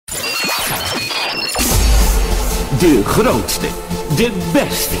de grootste, de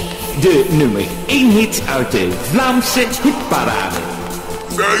beste, de nummer 1 hit uit de Vlaamse hitparade.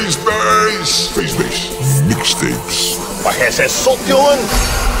 FeestBass! FeestBass Mixtapes. Maar jij bent zot, jongen!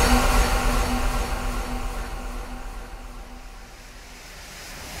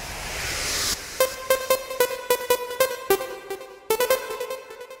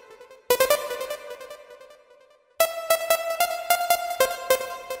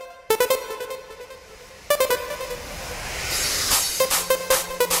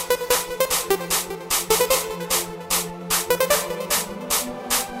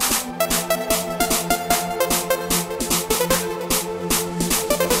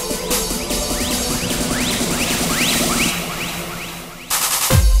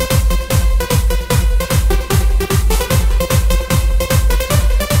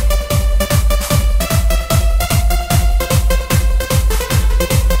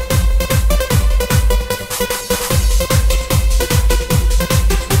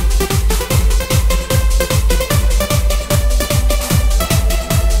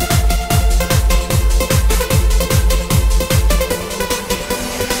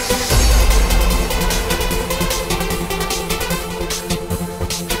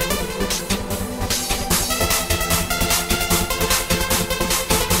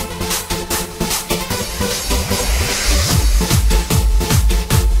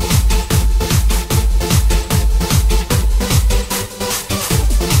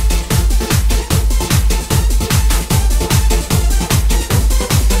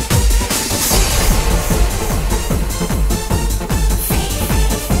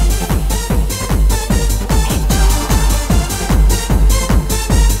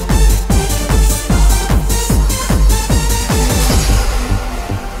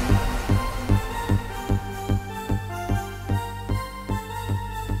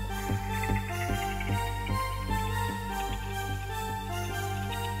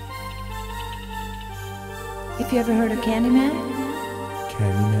 Have you ever heard of Candyman?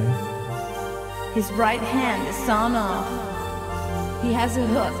 Candyman? His right hand is sawn off. He has a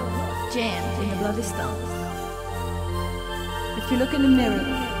hook jammed in the bloody stump. If you look in the mirror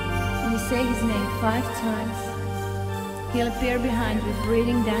and you say his name 5 times, he'll appear behind you,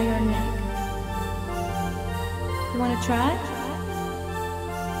 breathing down your neck. You want to try?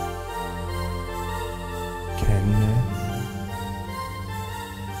 Candyman?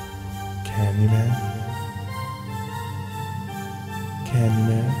 Candyman?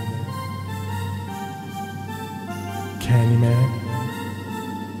 Candyman? Candyman?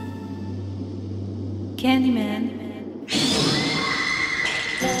 Candyman.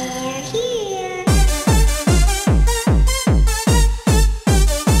 They're here.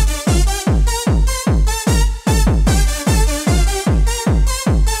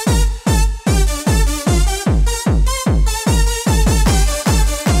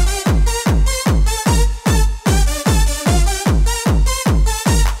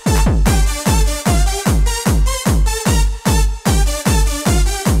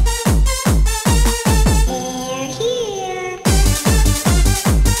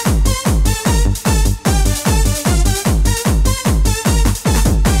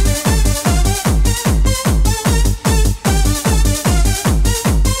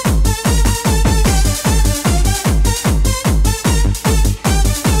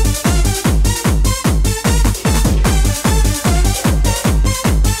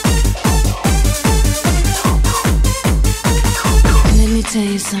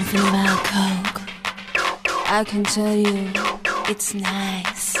 Something about Coke. I can tell you, it's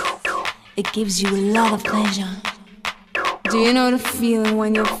nice. It gives you a lot of pleasure. Do you know the feeling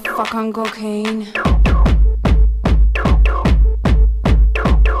when you fuck on cocaine?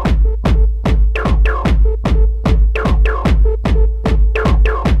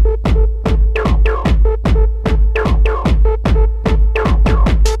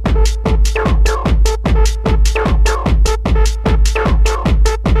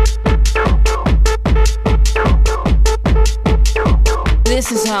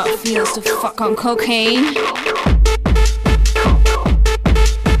 This is how it feels to fuck on cocaine.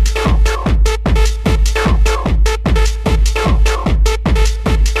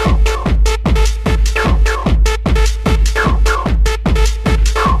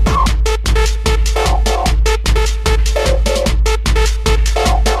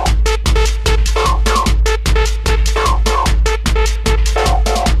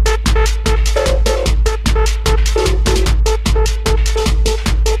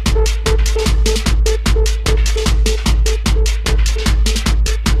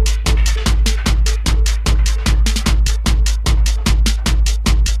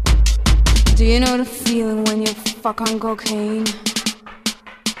 Do you know the feeling when you fuck on cocaine?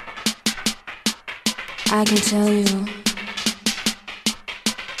 I can tell you.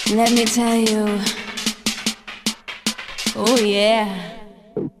 Let me tell you. Oh yeah.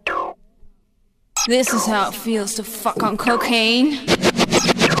 This is how it feels to fuck on cocaine.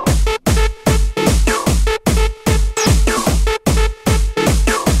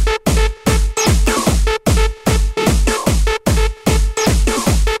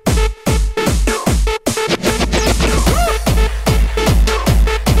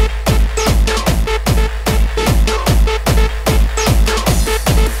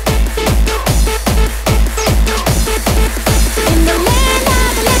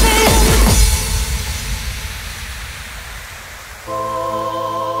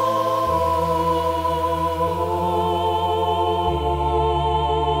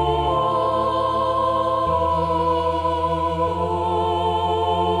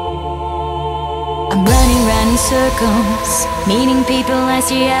 I'm running round in circles, meeting people I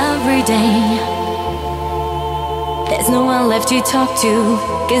see every day. There's no one left to talk to,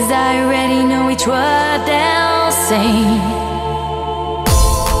 'cause I already know each word they'll say.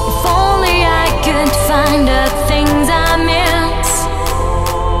 If only I could find the things I miss.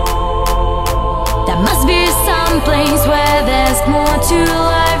 There must be some place where there's more to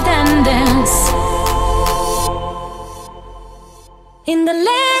life than this. In the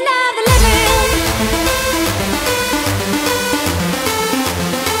land of the living.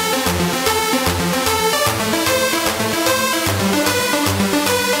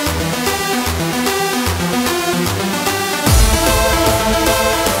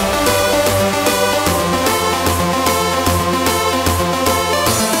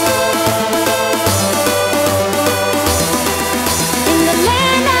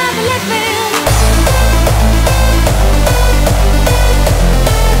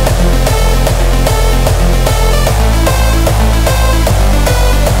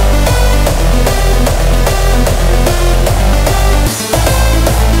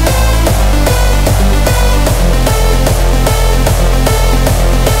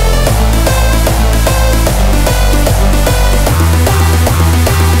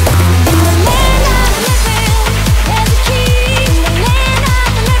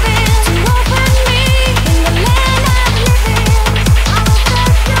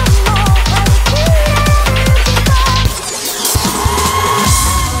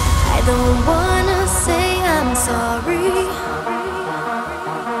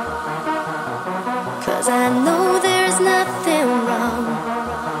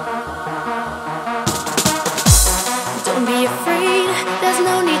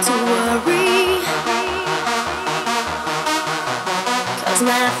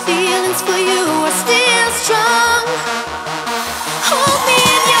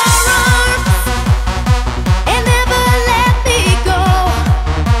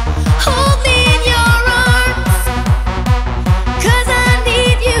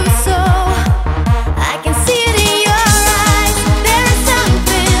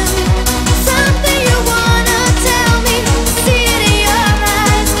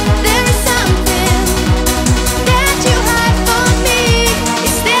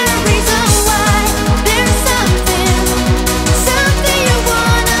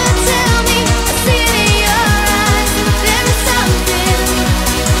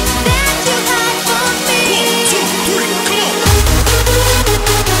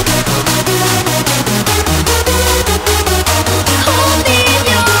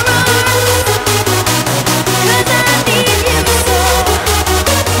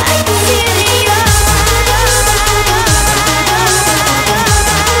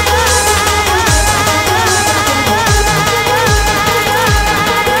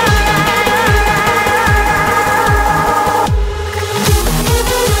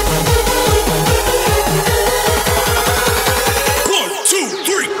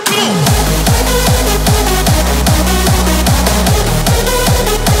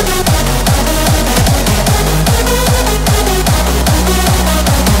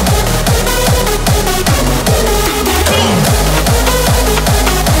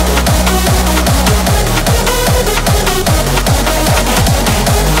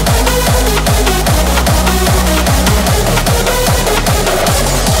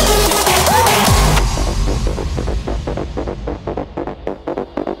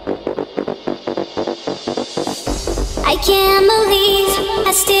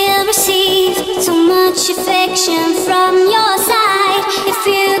 affection from your side. If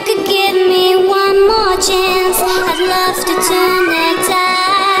you could give me one more chance, I'd love to turn the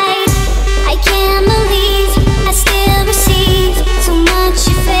tide. I can't believe I still receive so much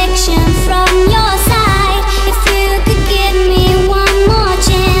affection from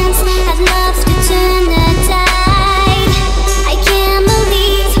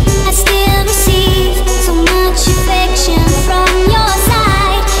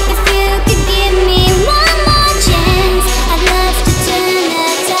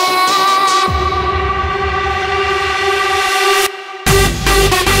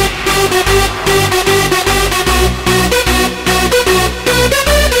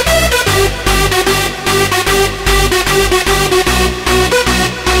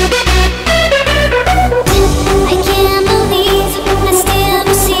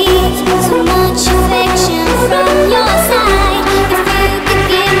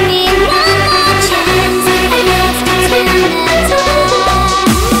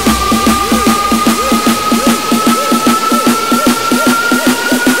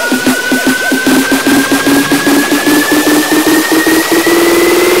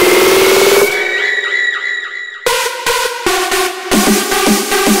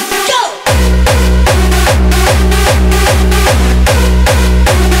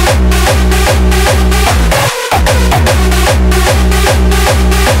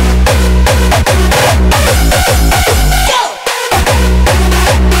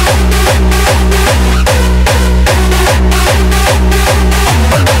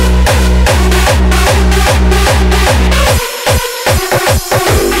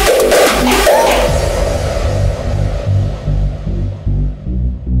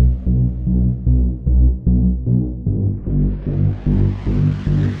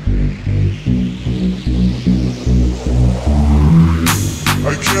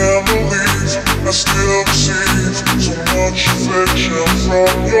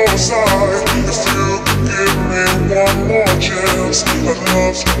from your side. If you could give me one more chance, I'd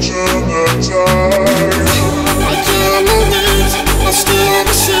love to turn the tide. I can't believe I still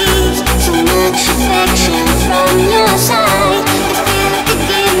receive so much affection from your side. If you could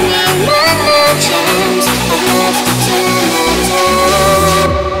give me one more chance, I'd love to turn the tide.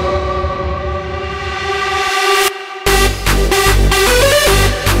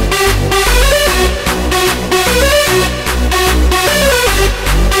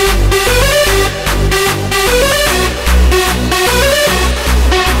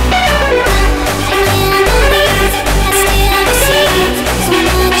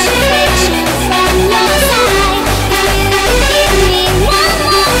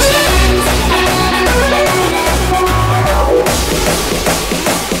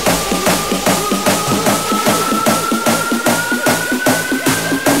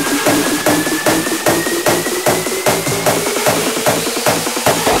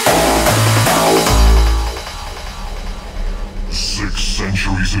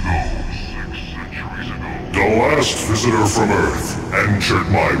 Visitor from Earth entered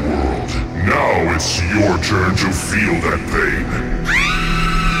my world. Now it's your turn to feel that pain.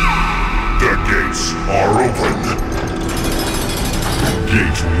 The gates are open.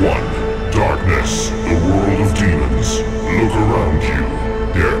 Gate 1, darkness, the world of demons. Look around you,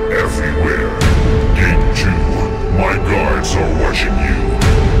 they're everywhere. Gate 2, my guards are watching you.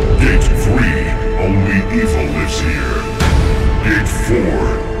 Gate 3, only evil lives here. Gate 4,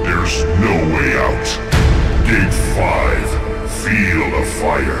 there's no way out. Gate 5, feel the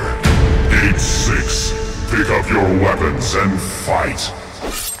fire. Gate 6, pick up your weapons and fight.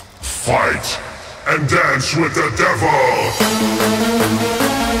 Fight and dance with the devil!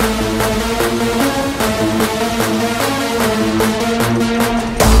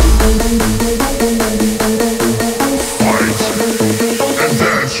 Fight and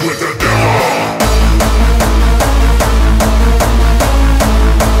dance with the devil!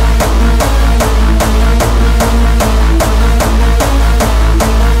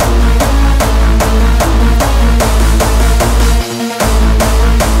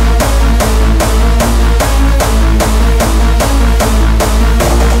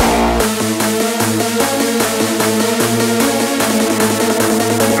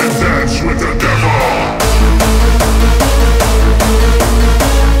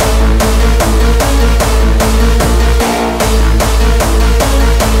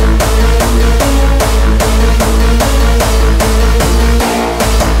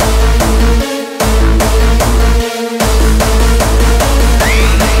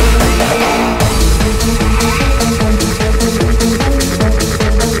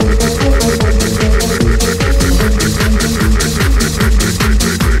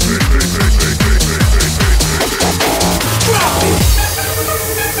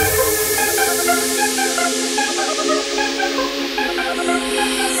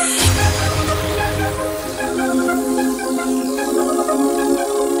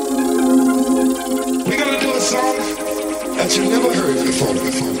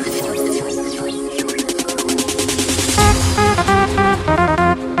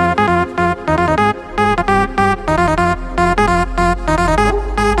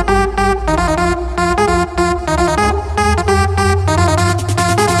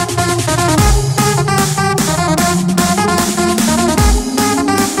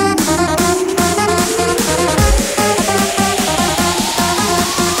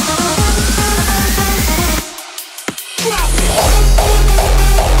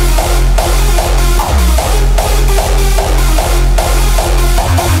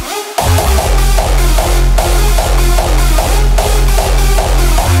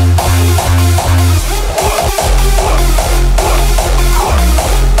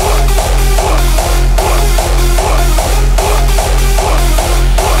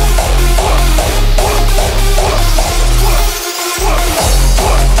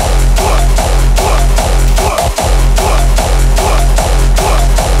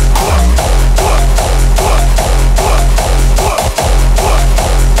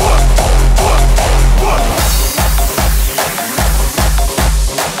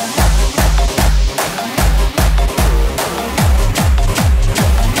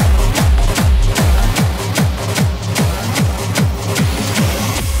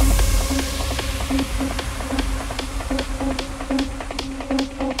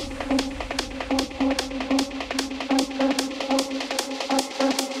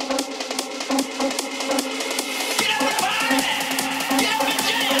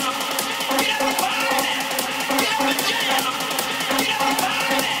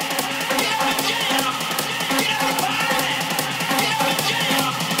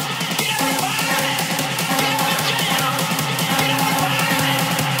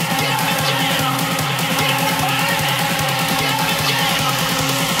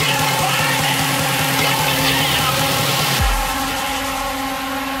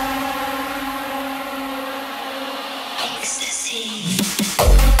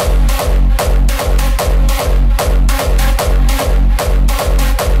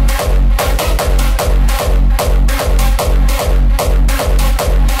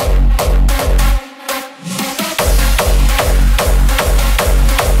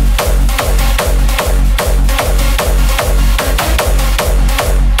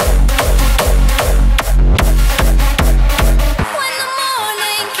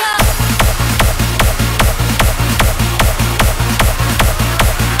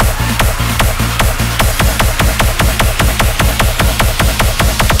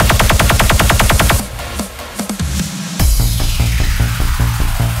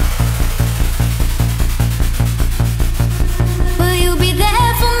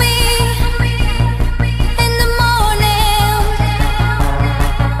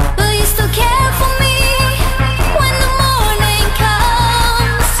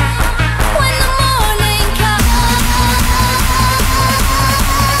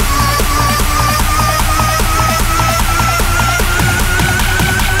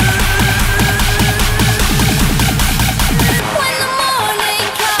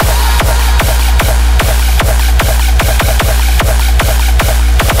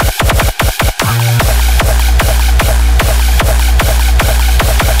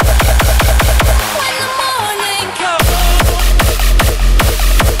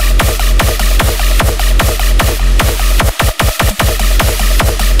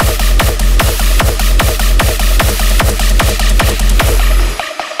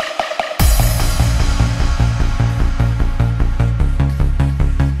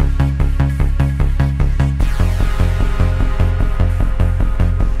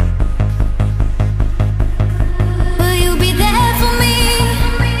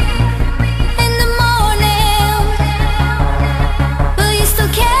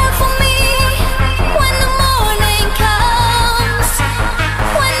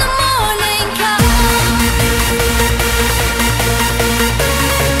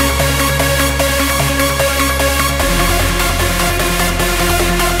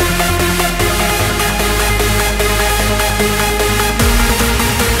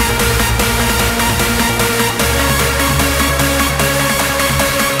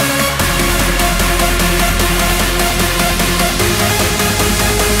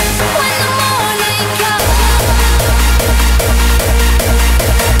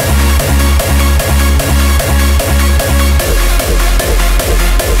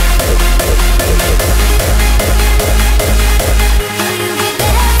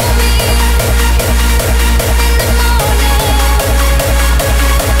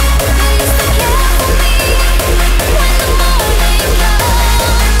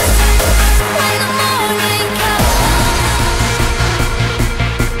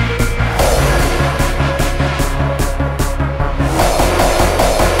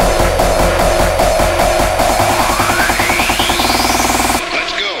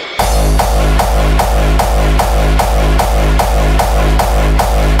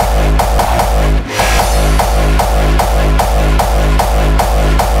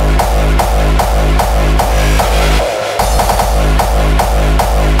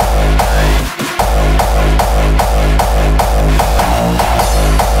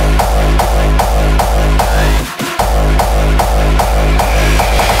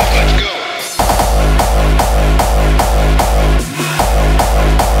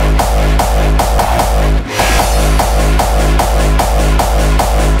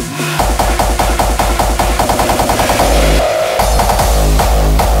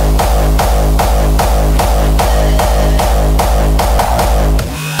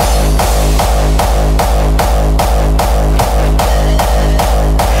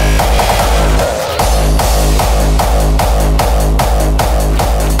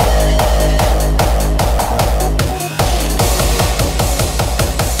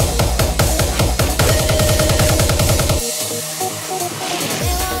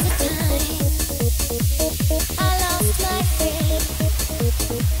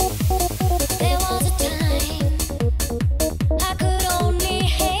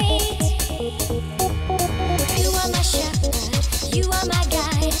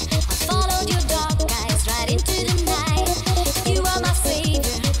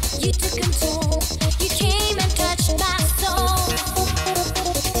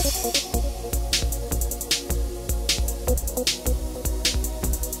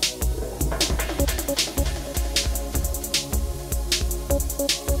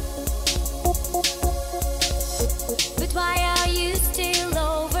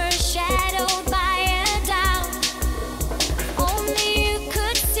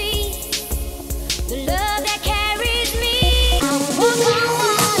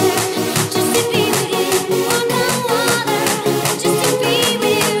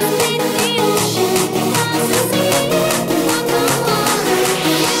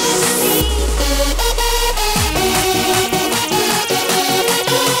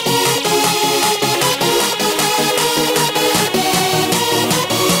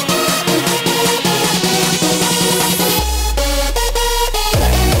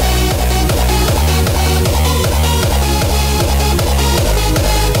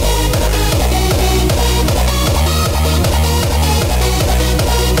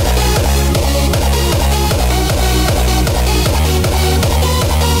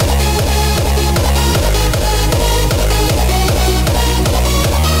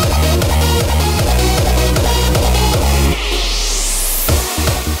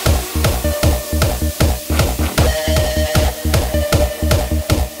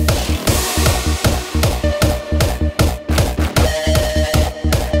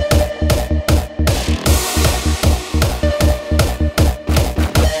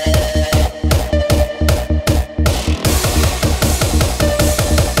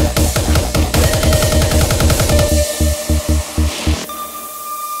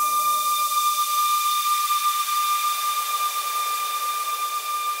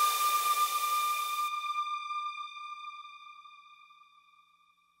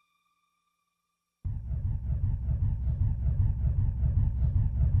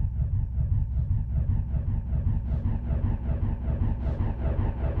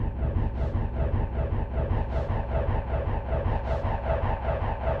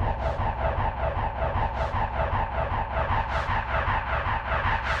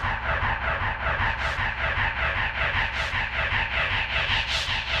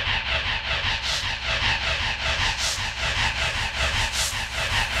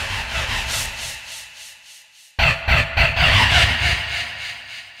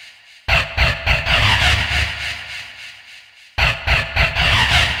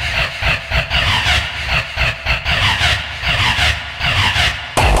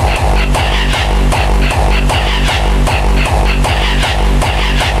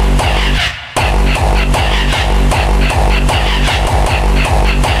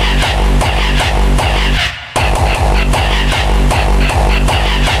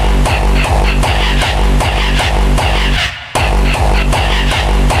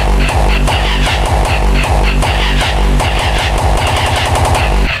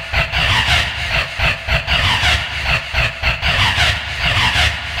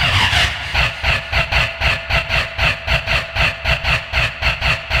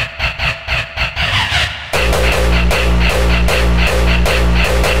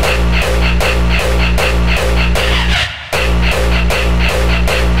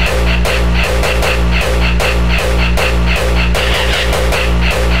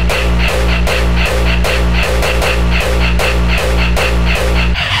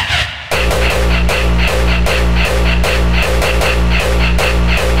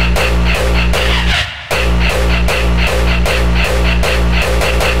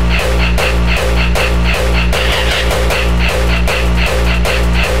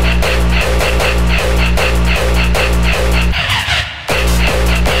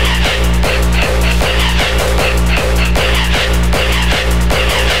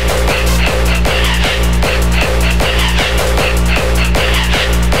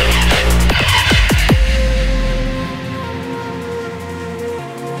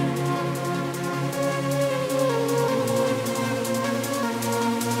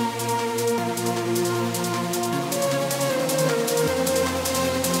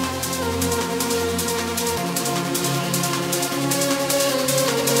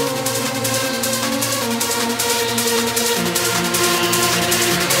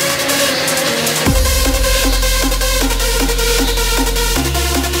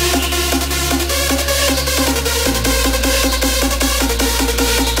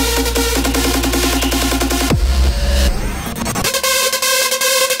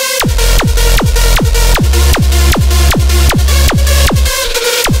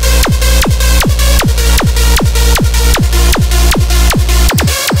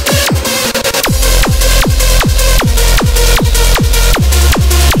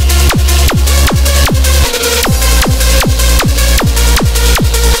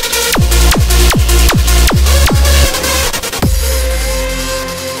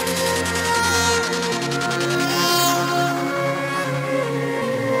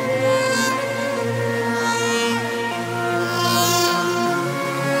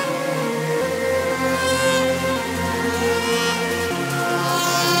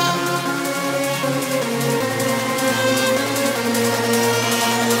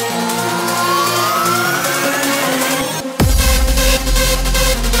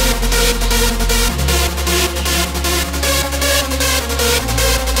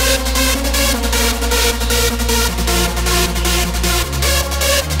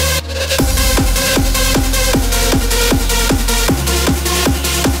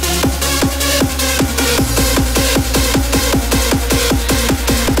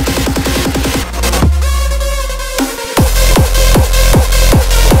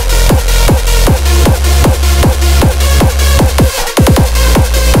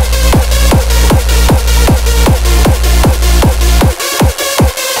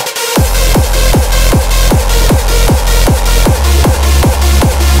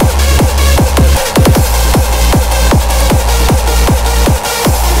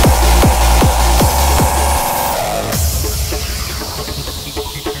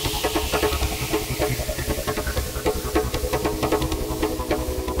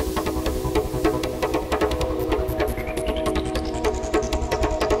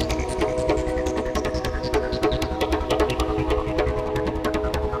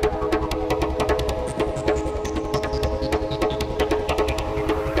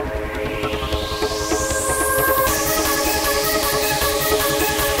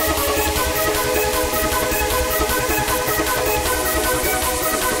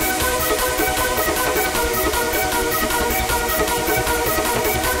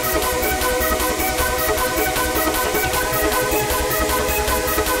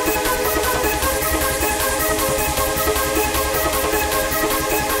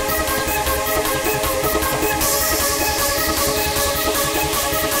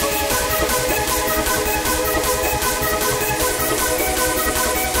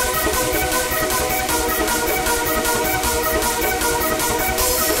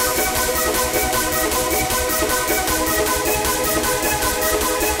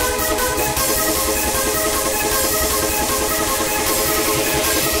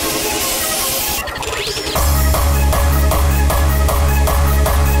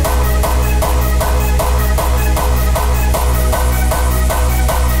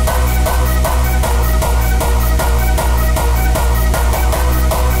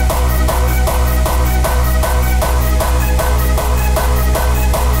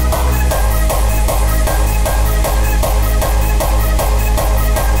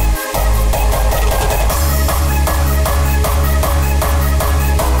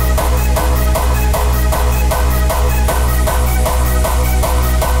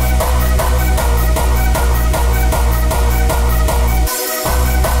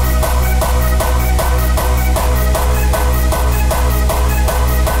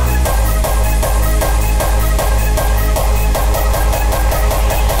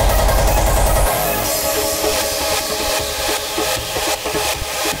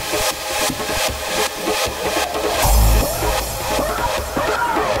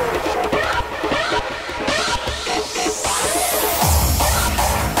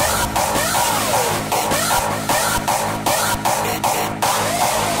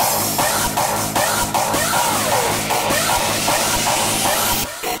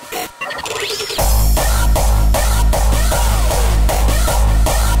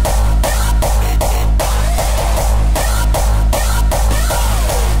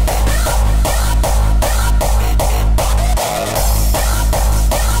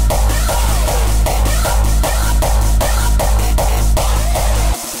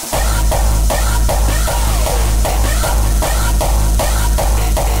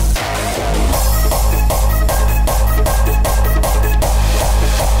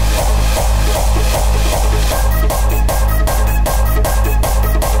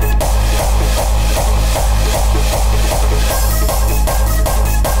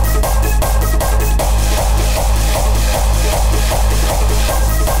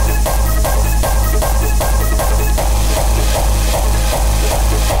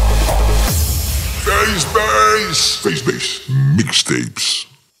 FeestBass. FeestBass mixtapes.